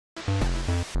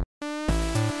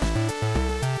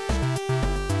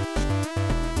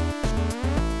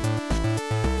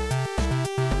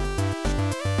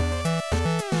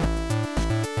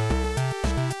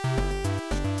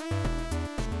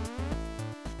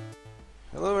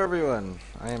Hello everyone,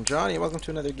 I am Johnnie. Welcome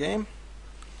to another game.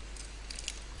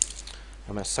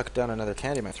 I'm going to suck down another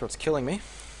candy, my throat's killing me.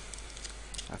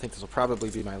 I think this will probably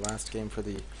be my last game for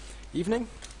the evening,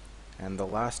 and the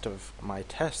last of my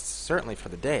tests, certainly for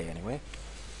the day anyway.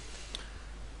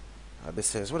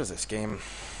 This is, what is this game?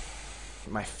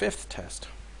 My 5th test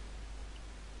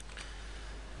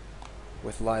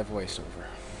with live voiceover.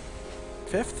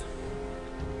 5th?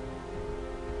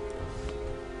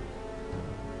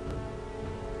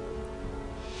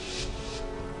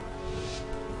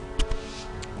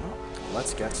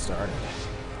 Let's get started.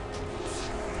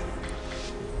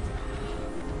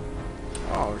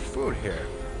 Oh, there's food here.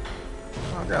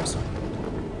 I'll grab some.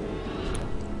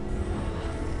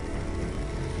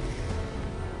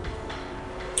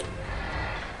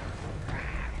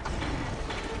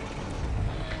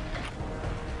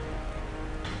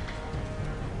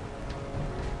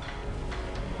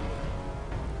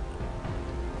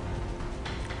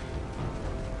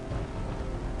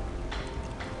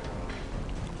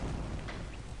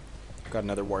 Got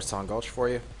another Warsong Gulch for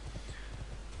you.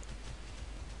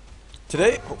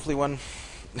 Today, hopefully one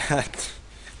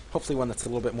that's a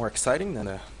little bit more exciting than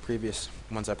the previous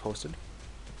ones I posted.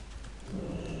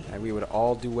 And we would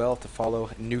all do well to follow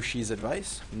Nushi's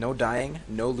advice. No dying,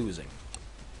 no losing.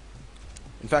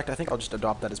 In fact, I think I'll just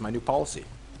adopt that as my new policy.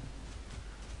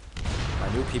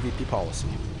 My new PvP policy.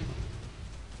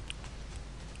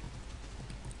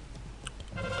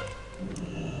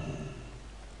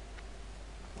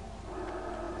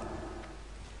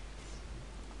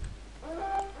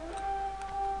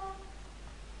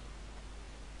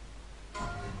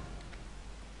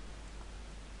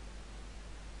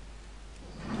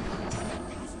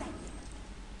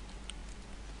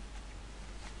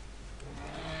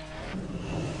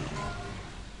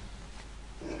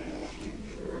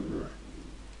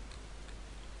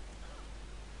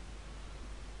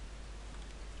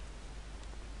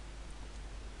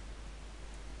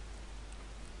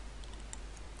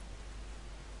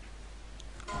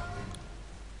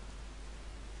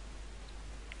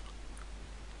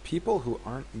 People who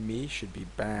aren't me should be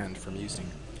banned from using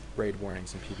raid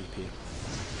warnings in PvP.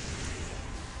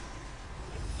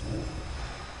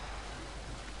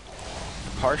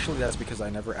 Partially that's because I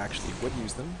never actually would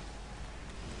use them.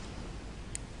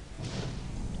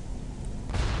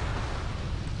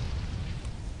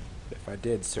 If I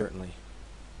did, certainly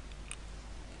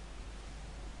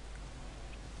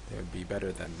they would be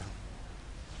better than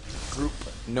group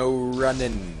no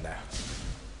running.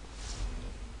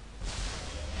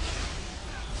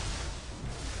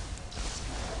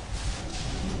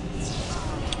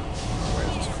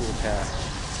 Path.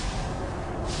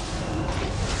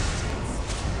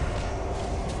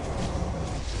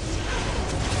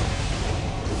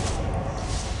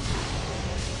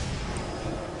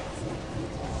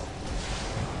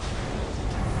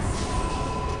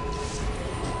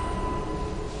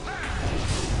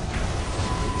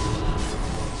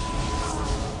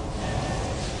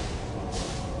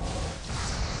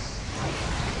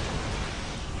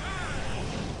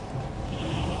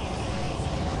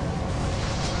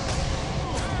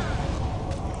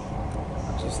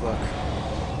 Look,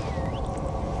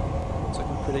 it's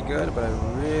looking pretty good, but I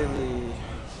really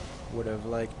would have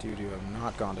liked you to have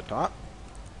not gone to top.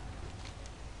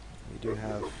 We do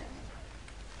have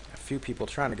a few people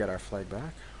trying to get our flag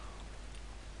back.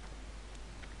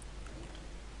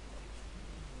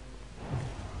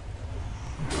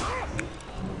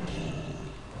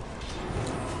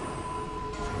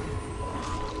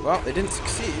 Well, they didn't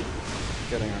succeed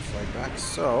getting our flag back,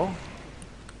 so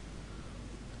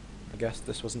I guess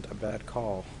this wasn't a bad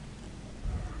call.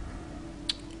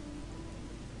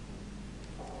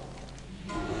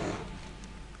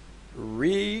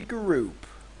 Regroup.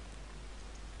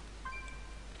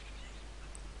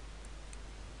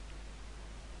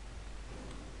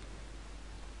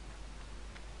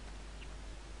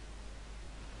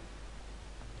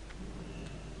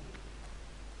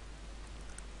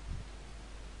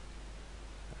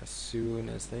 As soon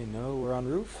as they know we're on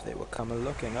roof, they will come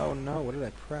a-looking. Oh no, what did I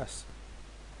press?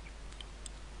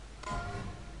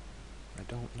 I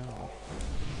don't know.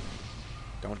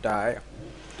 Don't die.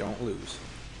 Don't lose.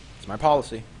 It's my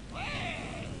policy.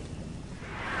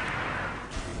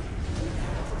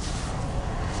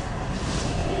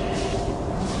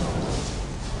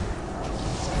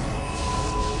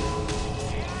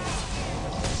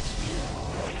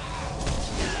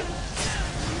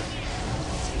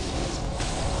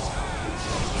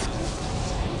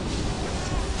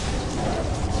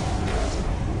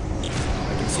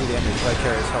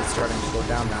 starting to go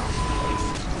down now.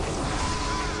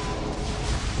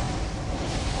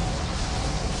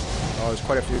 Oh, there's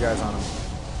quite a few guys on him.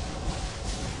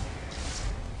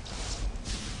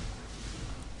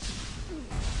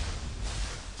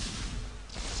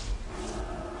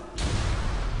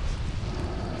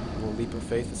 We'll leap of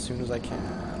faith as soon as I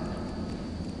can.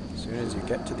 As soon as you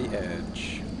get to the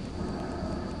edge.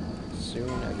 As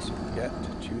soon as you get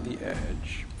to the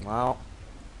edge. Wow.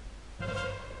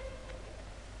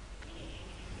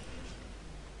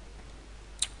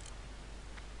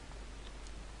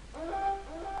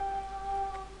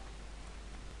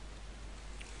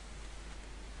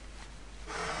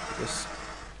 This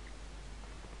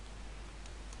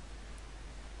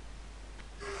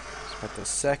is about the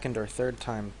second or third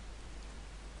time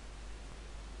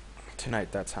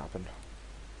tonight that's happened.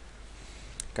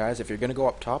 Guys, if you're going to go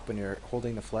up top and you're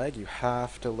holding the flag, you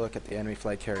have to look at the enemy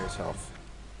flag carrier's health.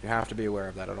 You have to be aware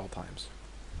of that at all times.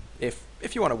 If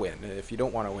you want to win. If you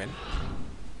don't want to win,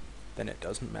 then it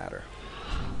doesn't matter.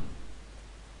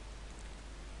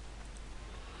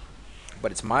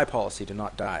 But it's my policy to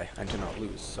not die and to not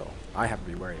lose, so I have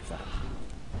to be wary of that.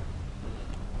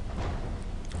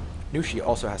 Nushi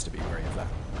also has to be wary of that.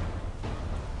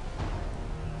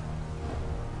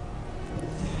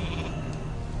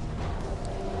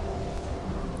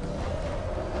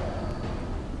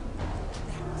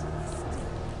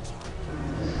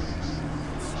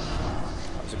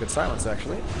 That was a good silence,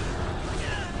 actually.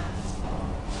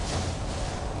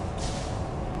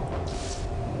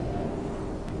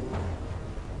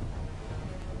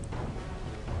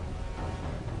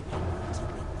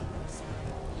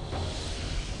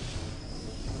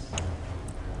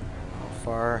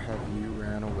 How far have you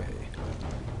ran away?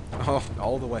 Oh,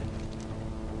 all the way.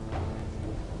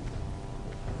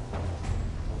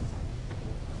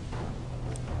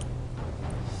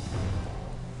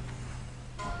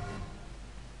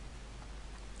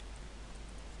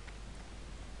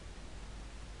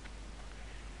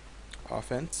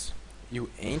 Offense, you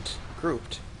ain't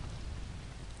grouped.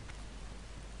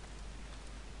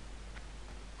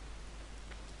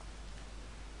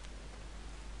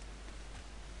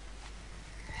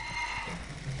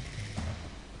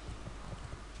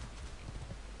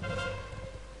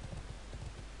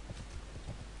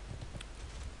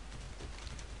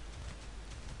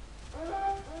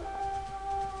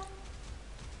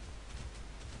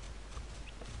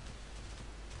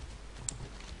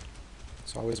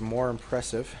 It's always more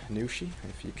impressive, Nushi,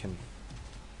 if you can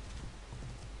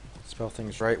spell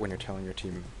things right when you're telling your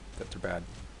team that they're bad.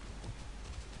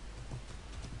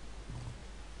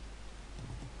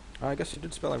 I guess you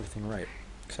did spell everything right,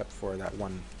 except for that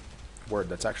one word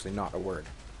that's actually not a word.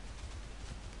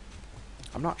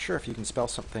 I'm not sure if you can spell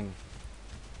something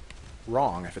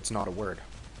wrong if it's not a word.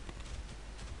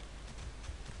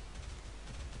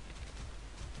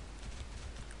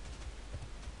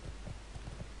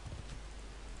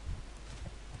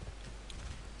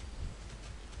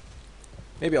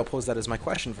 Maybe I'll pose that as my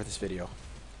question for this video.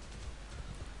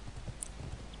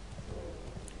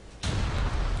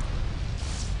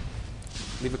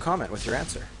 Leave a comment with your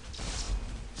answer.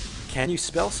 Can you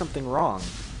spell something wrong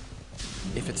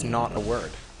if it's not a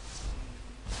word?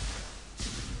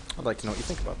 I'd like to know what you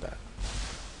think about that.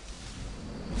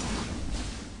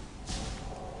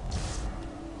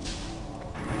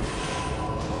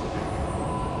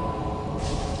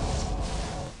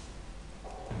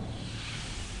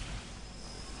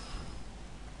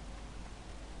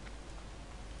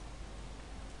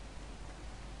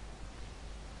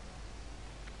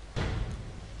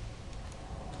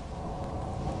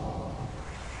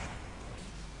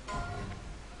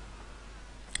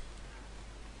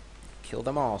 Kill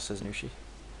them all, says Nushi.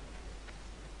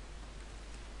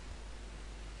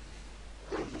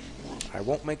 I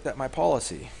won't make that my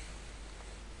policy,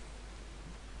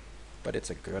 but it's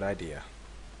a good idea.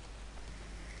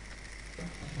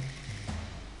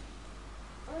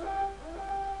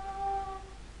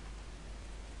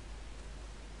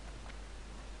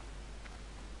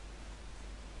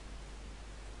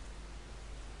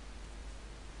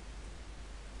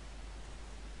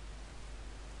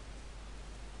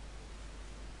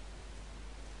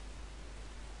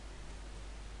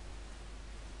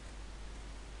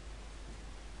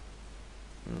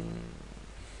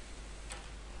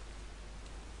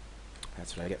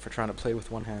 That's what I get for trying to play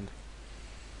with one hand.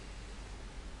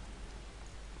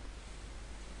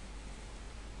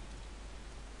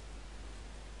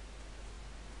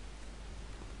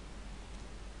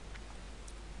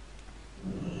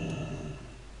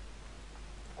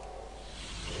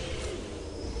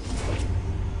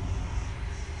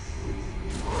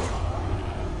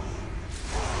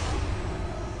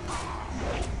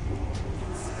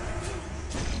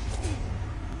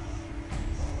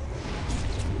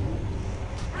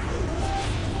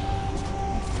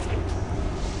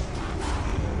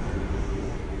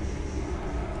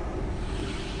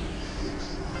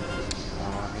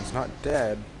 not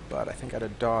dead, but I think I had a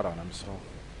dot on him, so...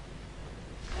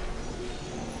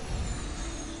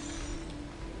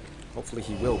 hopefully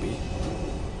he will be.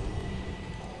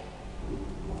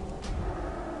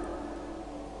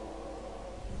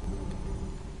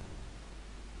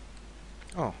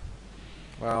 Oh.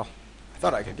 Well, I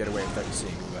thought I could get away without you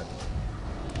seeing me, but...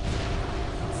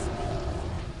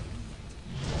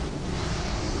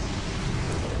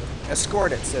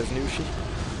 escort it, says Nushi.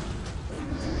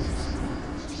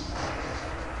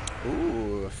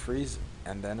 Ooh, a freeze,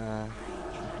 and then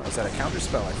was that a counter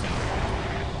spell, I think?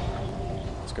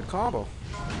 It's a good combo.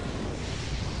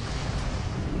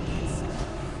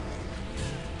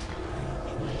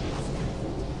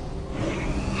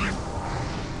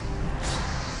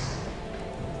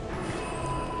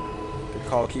 Good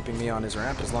call keeping me on his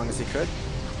ramp as long as he could.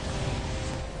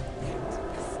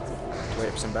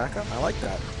 Wait for some backup. I like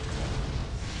that.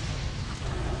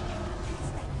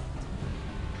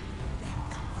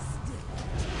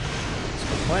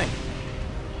 Playing. I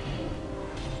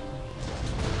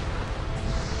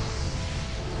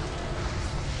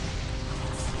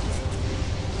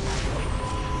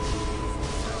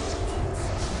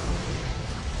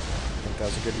think that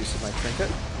was a good use of my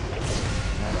trinket.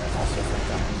 And I also think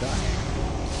I'm dying.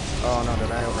 Oh no, did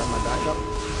I outrun my backup?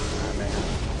 I may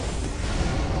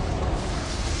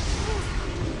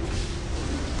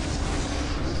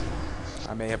have.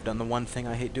 I may have done the one thing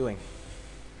I hate doing.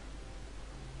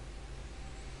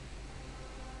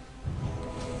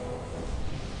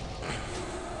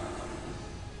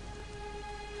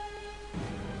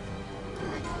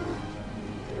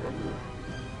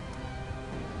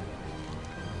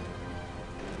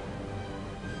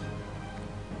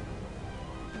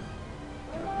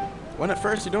 When at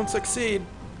first you don't succeed,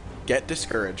 get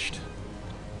discouraged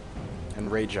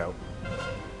and rage out.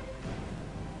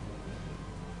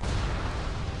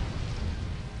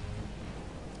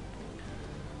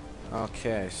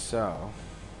 Okay, so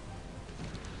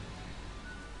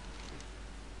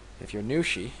if you're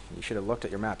Nushi, you should have looked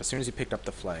at your map as soon as you picked up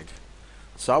the flag.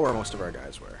 Saw where most of our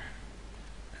guys were.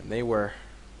 And they were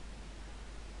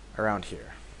around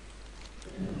here.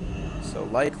 So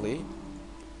likely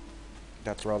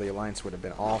that's where all the alliance would have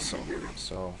been also.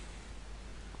 So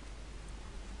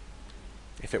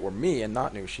if it were me and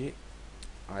not Nushi,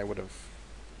 I would have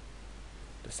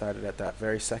decided at that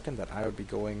very second that I would be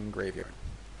going graveyard.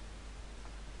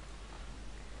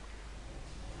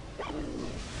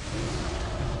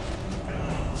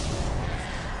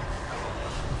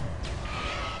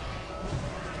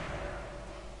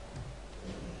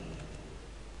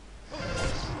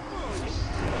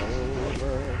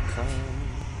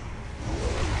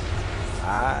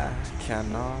 I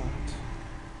cannot.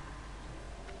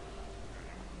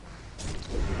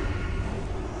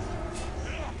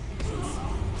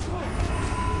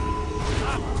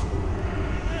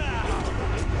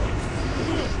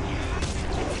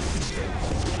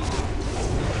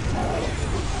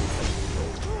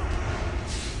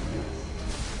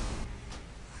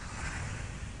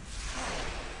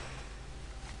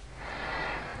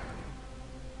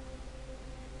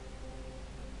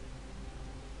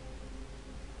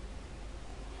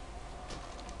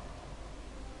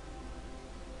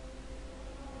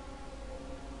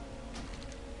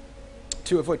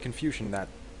 To avoid confusion, that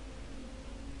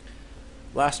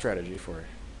last strategy for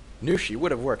Nushi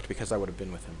would have worked because I would have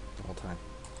been with him the whole time.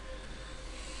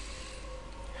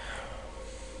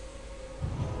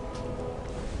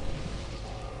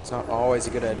 It's not always a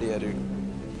good idea to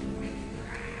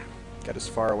get as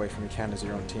far away from you can as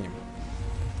your own team.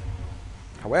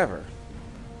 However,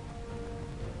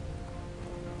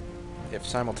 if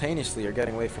simultaneously you're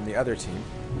getting away from the other team,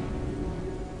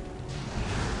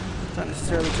 it's not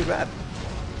necessarily too bad.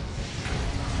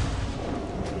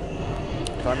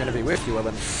 If I'm going to be with you, well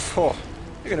then, oh,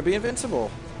 you're going to be invincible.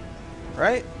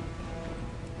 Right?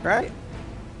 Right?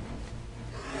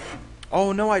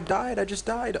 Oh no, I died. I just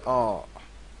died. Oh.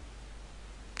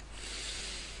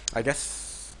 I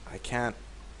guess I can't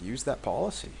use that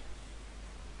policy.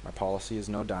 My policy is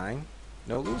no dying,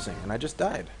 no losing, and I just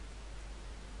died.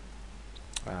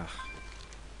 Ah.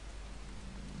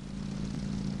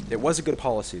 It was a good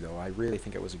policy, though. I really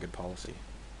think it was a good policy.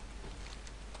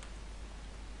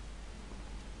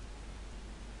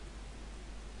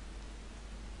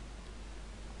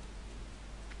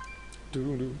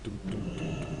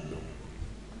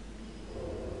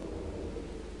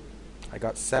 I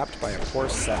got sapped by a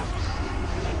horse sap.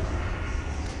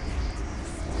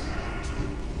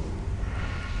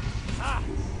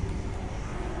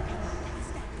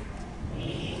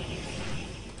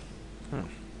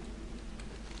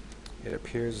 It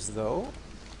appears as though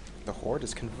the horde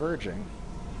is converging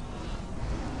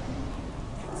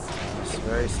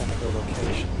very central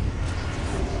location.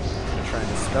 I'm going to try and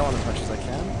dispel him as much as I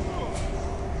can.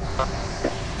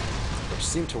 Which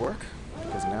seemed to work,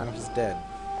 because now he's dead.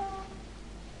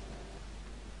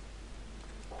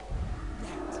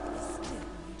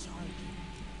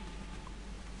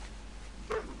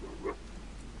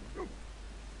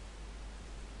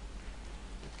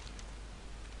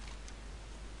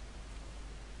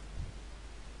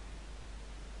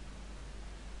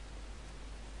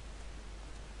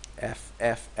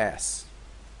 FFS.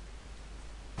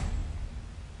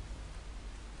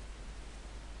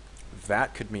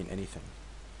 That could mean anything.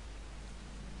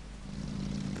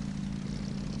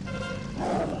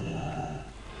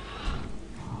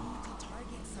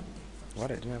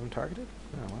 What? I didn't have him targeted?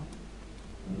 Oh well.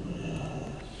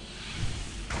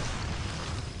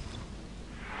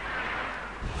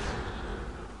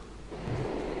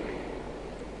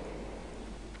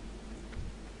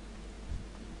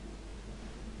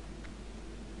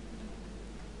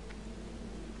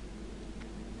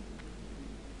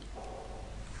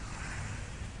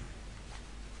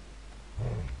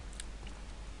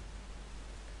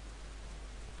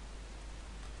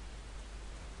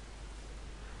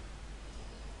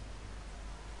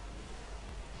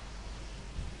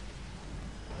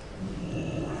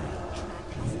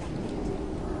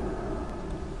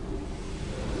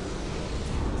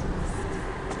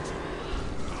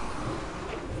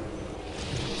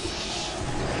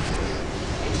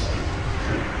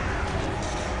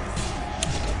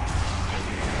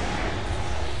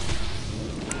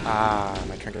 Ah,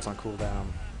 my trinket's on cooldown.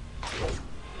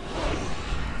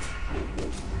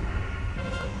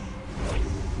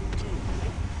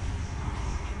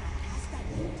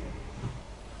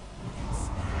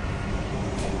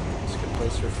 It's a good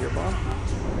place for a fear bomb. I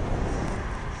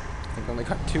think I only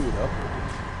got 2 though.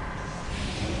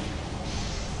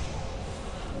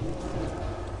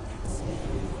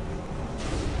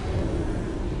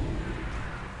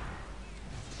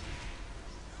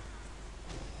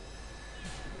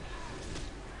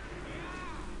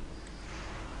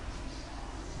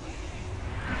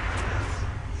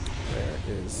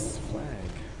 His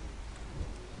flag.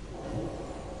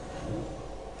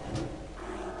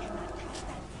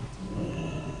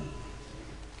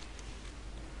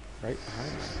 Right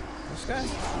behind this guy.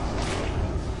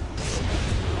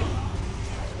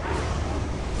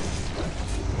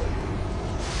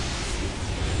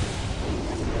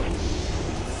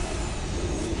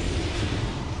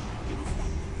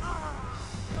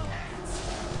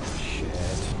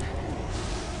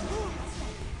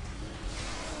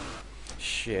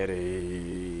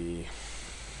 Shitty.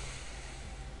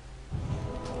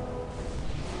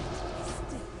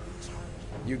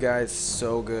 You guys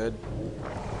so good.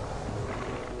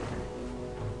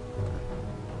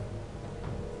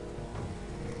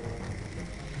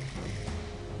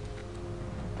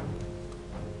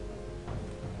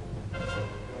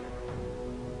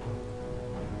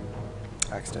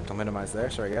 Accidental minimize there,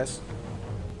 sorry guys.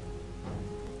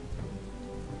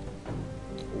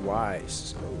 Why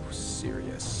so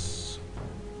serious?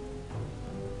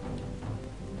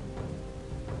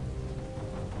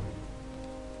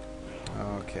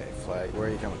 Okay, flag, where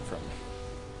are you coming from?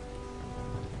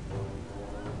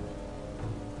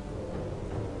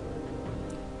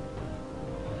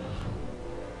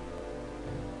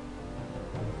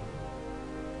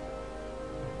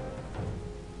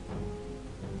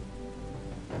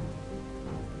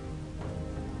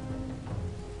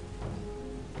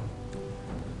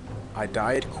 I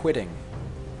died quitting.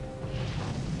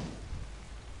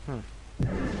 Oh,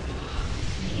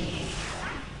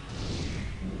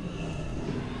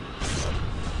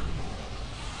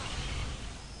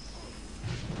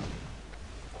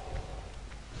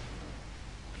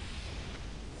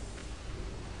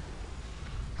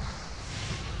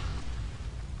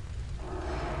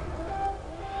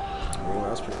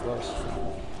 that's pretty close.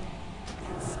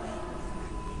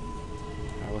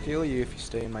 I will heal you if you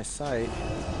stay in my sight.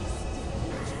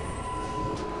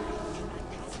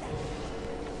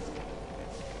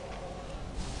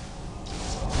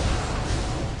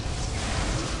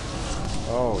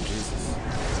 Oh, Jesus.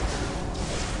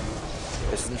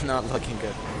 This is not looking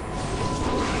good.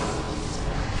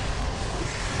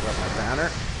 Got my banner.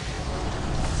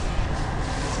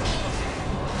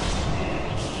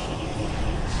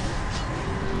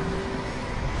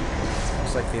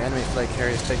 Looks like the enemy flag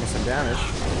carrier is taking some damage.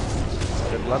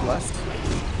 Good bloodlust.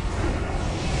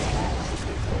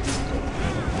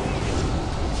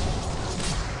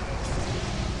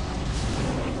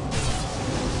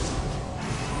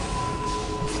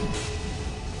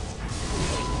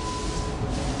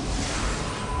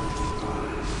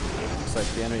 Looks like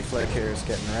The enemy flare carrier is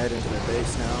getting right into their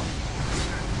base now.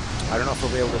 I don't know if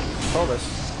we'll be able to control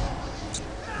this.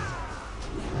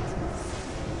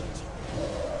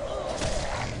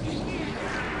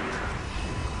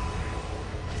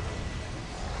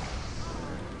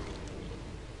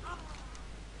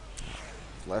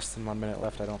 Less than 1 minute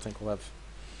left. I don't think we'll have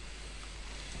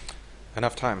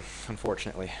enough time,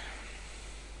 unfortunately.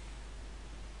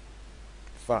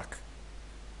 Fuck.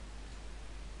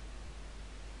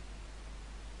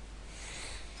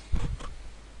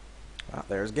 Well,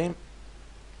 there's game.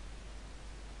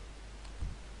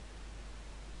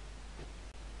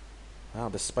 Well,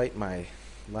 despite my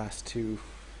last two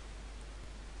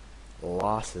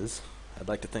losses, I'd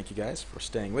like to thank you guys for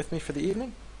staying with me for the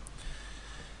evening.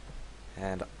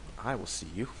 And I will see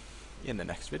you in the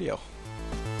next video.